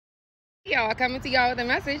Y'all coming to y'all with a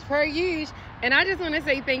message per usual, and I just want to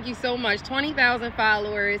say thank you so much. 20,000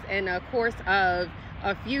 followers in a course of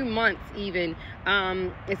a few months even.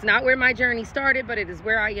 It's not where my journey started, but it is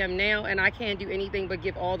where I am now, and I can't do anything but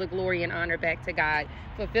give all the glory and honor back to God.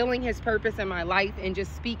 Fulfilling his purpose in my life and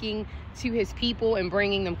just speaking to his people and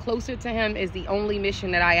bringing them closer to him is the only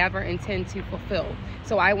mission that I ever intend to fulfill.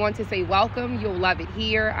 So I want to say welcome. You'll love it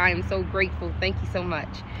here. I am so grateful. Thank you so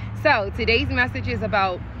much. So today's message is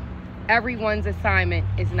about everyone's assignment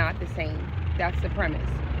is not the same. That's the premise.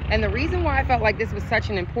 And the reason why I felt like this was such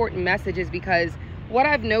an important message is because what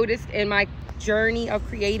I've noticed in my journey of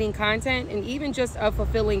creating content and even just of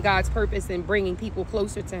fulfilling God's purpose and bringing people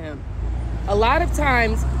closer to him, a lot of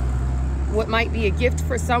times what might be a gift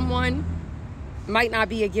for someone might not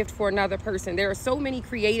be a gift for another person. There are so many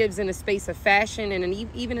creatives in the space of fashion and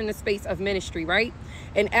even in the space of ministry, right?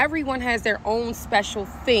 And everyone has their own special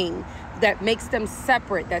thing that makes them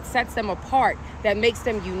separate, that sets them apart, that makes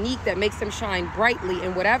them unique, that makes them shine brightly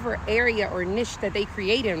in whatever area or niche that they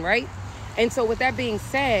create in, right? And so with that being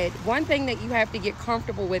said, one thing that you have to get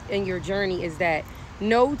comfortable with in your journey is that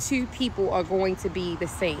no two people are going to be the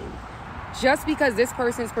same. Just because this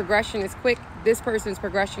person's progression is quick, this person's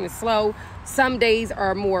progression is slow, some days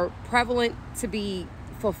are more prevalent to be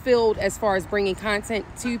fulfilled as far as bringing content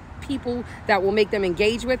to people that will make them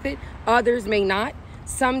engage with it. Others may not.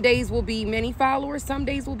 Some days will be many followers, some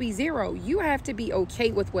days will be zero. You have to be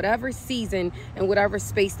okay with whatever season and whatever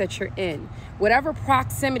space that you're in. Whatever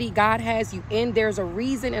proximity God has you in, there's a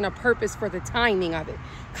reason and a purpose for the timing of it.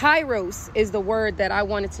 Kairos is the word that I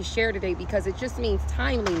wanted to share today because it just means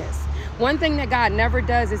timeliness. One thing that God never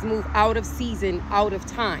does is move out of season, out of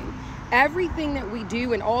time. Everything that we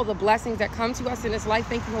do and all the blessings that come to us in this life,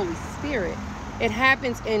 thank you, Holy Spirit, it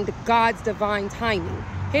happens in God's divine timing.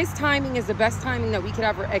 His timing is the best timing that we could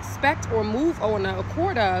ever expect or move on a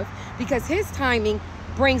accord of, because his timing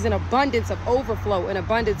brings an abundance of overflow, an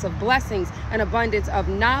abundance of blessings, an abundance of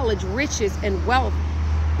knowledge, riches, and wealth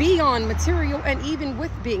beyond material and even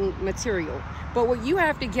with being material. But what you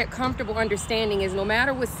have to get comfortable understanding is no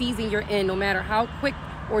matter what season you're in, no matter how quick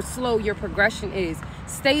or slow your progression is,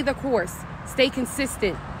 stay the course, stay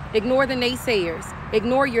consistent. Ignore the naysayers.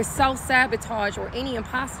 Ignore your self-sabotage or any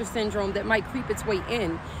imposter syndrome that might creep its way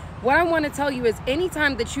in. What I want to tell you is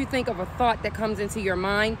anytime that you think of a thought that comes into your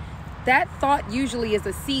mind, that thought usually is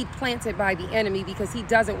a seed planted by the enemy because he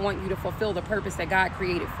doesn't want you to fulfill the purpose that God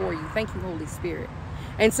created for you. Thank you, Holy Spirit.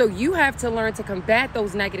 And so you have to learn to combat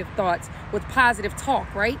those negative thoughts with positive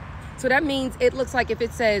talk, right? So that means it looks like if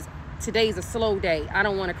it says, today's a slow day, I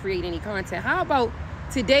don't want to create any content. How about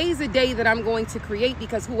today's a day that I'm going to create,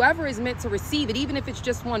 because whoever is meant to receive it, even if it's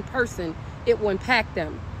just one person, it will impact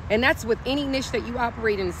them. And that's with any niche that you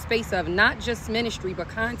operate in the space of, not just ministry, but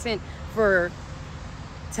content for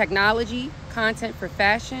technology, content for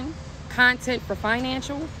fashion, content for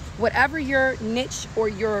financial. Whatever your niche or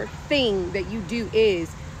your thing that you do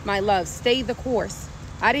is, my love, stay the course.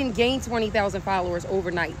 I didn't gain 20,000 followers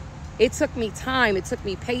overnight. It took me time, it took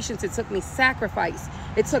me patience, it took me sacrifice,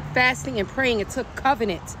 it took fasting and praying, it took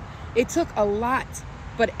covenant. It took a lot,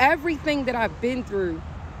 but everything that I've been through,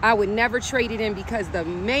 I would never trade it in, because the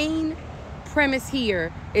main premise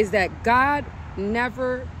here is that God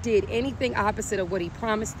never did anything opposite of what he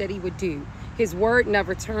promised that he would do. His word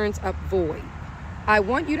never turns up void. I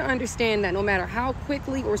want you to understand that no matter how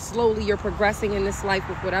quickly or slowly you're progressing in this life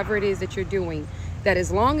with whatever it is that you're doing, that as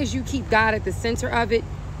long as you keep God at the center of it,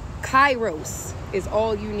 Kairos is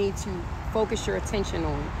all you need to focus your attention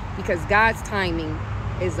on, because God's timing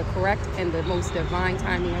is the correct and the most divine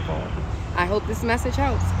timing of all. I hope this message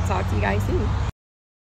helps. Talk to you guys soon.